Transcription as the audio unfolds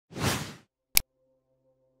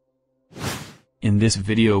In this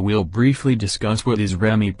video we'll briefly discuss what is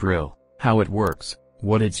Ramipril, how it works,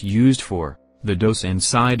 what it's used for, the dose and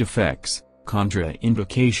side effects,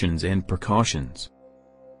 contraindications and precautions.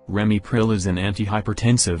 Ramipril is an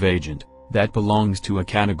antihypertensive agent that belongs to a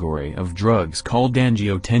category of drugs called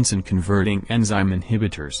angiotensin-converting enzyme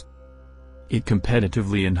inhibitors. It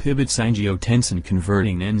competitively inhibits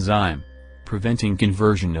angiotensin-converting enzyme, preventing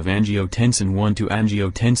conversion of angiotensin 1 to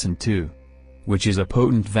angiotensin 2, which is a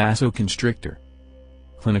potent vasoconstrictor.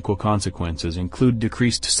 Clinical consequences include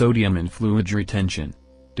decreased sodium and fluid retention,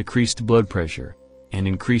 decreased blood pressure, and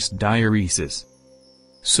increased diuresis.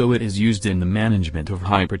 So it is used in the management of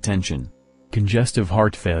hypertension, congestive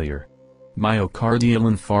heart failure, myocardial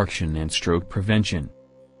infarction and stroke prevention.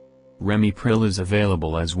 Ramipril is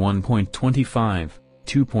available as 1.25,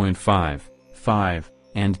 2.5, 5,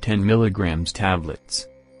 and 10 mg tablets.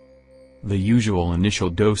 The usual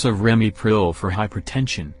initial dose of Ramipril for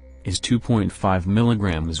hypertension is 2.5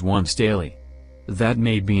 mg once daily. That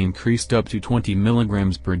may be increased up to 20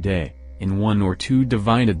 mg per day, in 1 or 2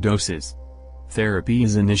 divided doses. Therapy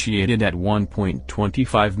is initiated at 1.25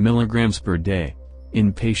 mg per day,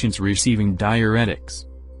 in patients receiving diuretics.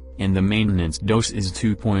 And the maintenance dose is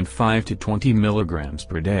 2.5 to 20 mg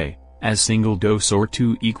per day, as single dose or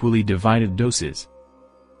 2 equally divided doses.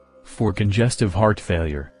 For congestive heart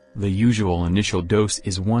failure, the usual initial dose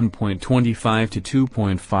is 1.25 to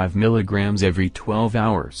 2.5 mg every 12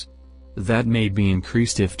 hours. That may be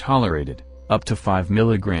increased if tolerated, up to 5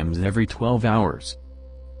 mg every 12 hours.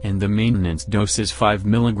 And the maintenance dose is 5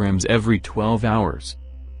 mg every 12 hours.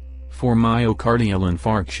 For myocardial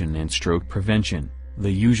infarction and stroke prevention,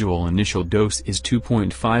 the usual initial dose is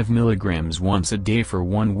 2.5 mg once a day for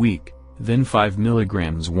 1 week, then 5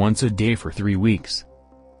 mg once a day for 3 weeks.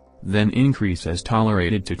 Then increase as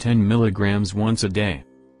tolerated to 10 mg once a day.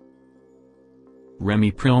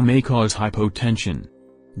 Ramipril may cause hypotension,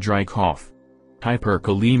 dry cough,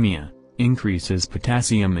 hyperkalemia, increases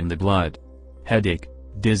potassium in the blood, headache,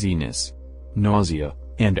 dizziness, nausea,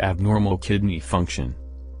 and abnormal kidney function.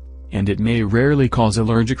 And it may rarely cause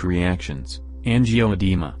allergic reactions,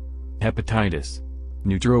 angioedema, hepatitis,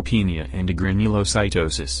 neutropenia and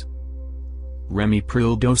granulocytosis.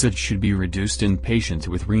 Ramipril dosage should be reduced in patients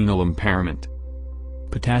with renal impairment.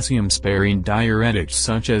 Potassium-sparing diuretics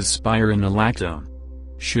such as spironolactone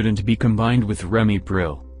shouldn't be combined with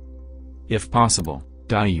Ramipril. If possible,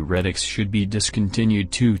 diuretics should be discontinued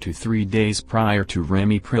 2 to 3 days prior to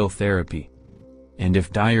Ramipril therapy. And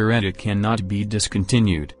if diuretic cannot be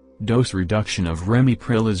discontinued, dose reduction of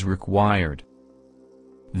Ramipril is required.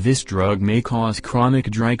 This drug may cause chronic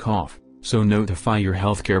dry cough, so notify your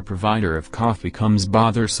healthcare provider if cough becomes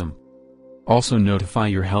bothersome. Also notify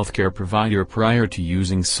your healthcare provider prior to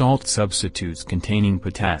using salt substitutes containing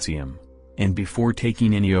potassium, and before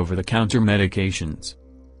taking any over-the-counter medications.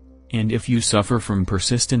 And if you suffer from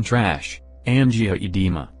persistent rash,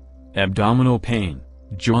 angioedema, abdominal pain,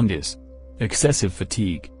 jaundice, excessive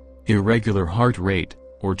fatigue, irregular heart rate,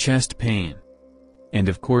 or chest pain. And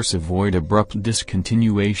of course avoid abrupt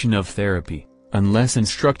discontinuation of therapy, unless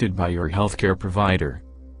instructed by your healthcare provider.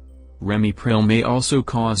 Ramipril may also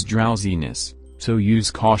cause drowsiness, so use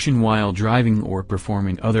caution while driving or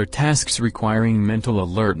performing other tasks requiring mental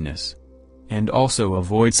alertness. And also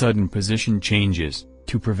avoid sudden position changes,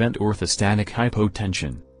 to prevent orthostatic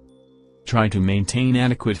hypotension. Try to maintain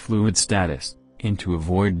adequate fluid status, and to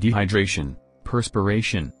avoid dehydration,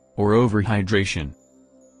 perspiration, or overhydration.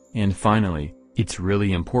 And finally, it's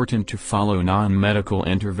really important to follow non-medical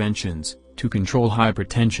interventions to control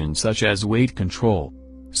hypertension such as weight control,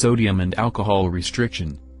 sodium and alcohol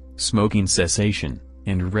restriction, smoking cessation,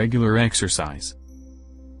 and regular exercise.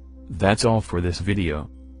 That's all for this video.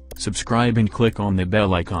 Subscribe and click on the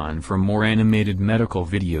bell icon for more animated medical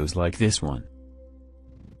videos like this one.